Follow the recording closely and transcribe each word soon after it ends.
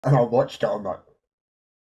And I watched it. I'm like,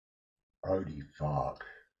 holy fuck.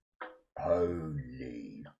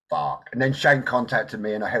 Holy fuck. And then Shane contacted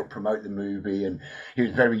me and I helped promote the movie, and he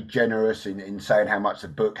was very generous in saying how much the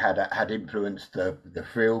book had influenced the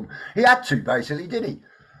film. He had to, basically, did he?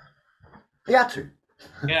 He had to.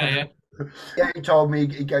 Yeah, yeah. Yeah, he told me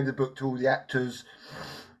he gave the book to all the actors.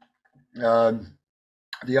 Um,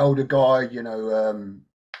 the older guy,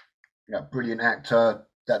 brilliant actor.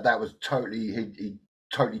 That was totally he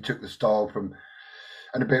totally took the style from,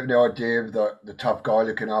 and a bit of the idea of the tough guy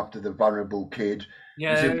looking after the vulnerable kid.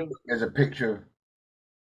 You see, Yeah, there's a picture of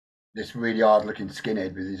this really hard looking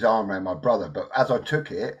skinhead with his arm around my brother. But as I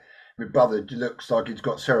took it, my brother looks like he's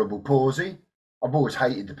got cerebral palsy. I've always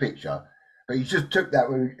hated the picture, but he just took that.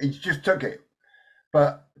 He just took it.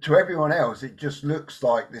 But to everyone else, it just looks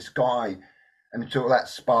like this guy, and sort of that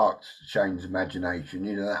sparked Shane's imagination.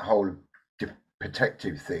 That whole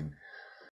protective thing.